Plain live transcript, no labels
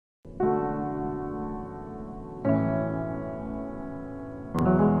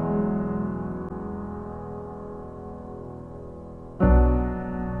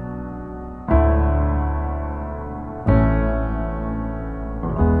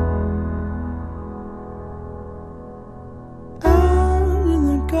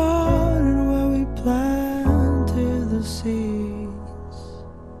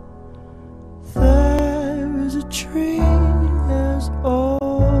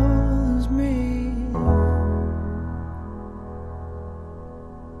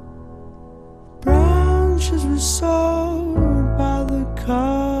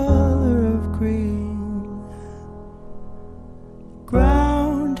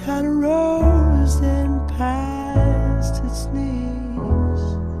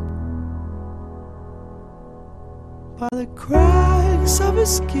By the cracks of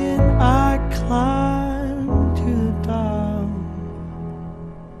his skin, I climbed to the top.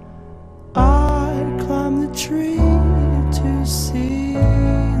 I climbed the tree to see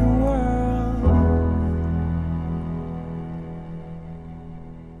the world.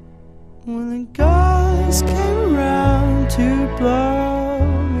 When the guys came around to blow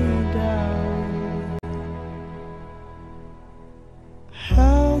me down,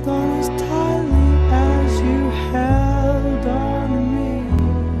 held on as tightly as you held on to me.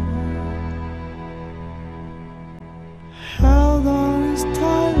 Held on as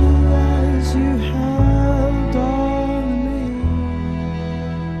tightly as you held on to me.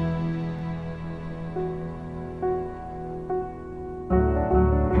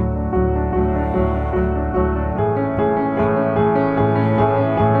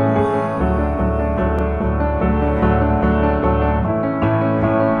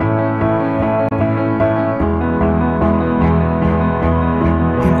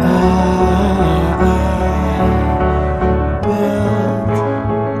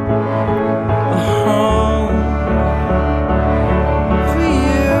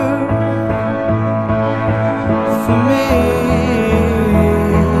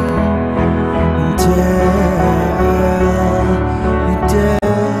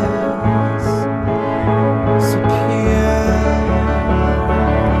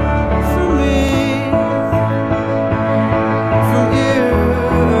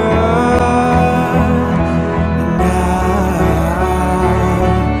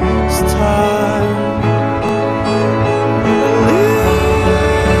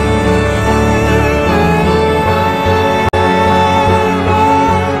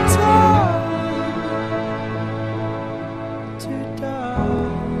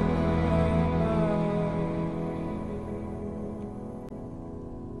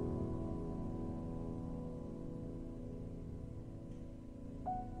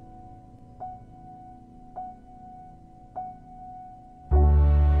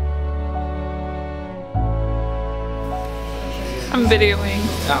 I'm videoing.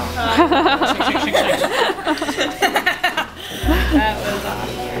 Oh. That was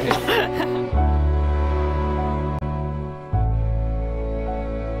awkward.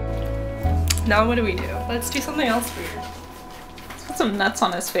 Now what do we do? Let's do something else weird. Let's put some nuts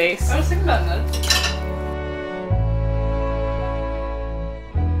on his face. I was thinking about nuts.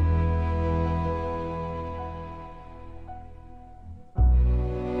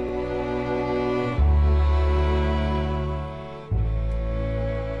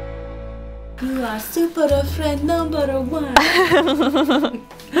 You are super friend number one.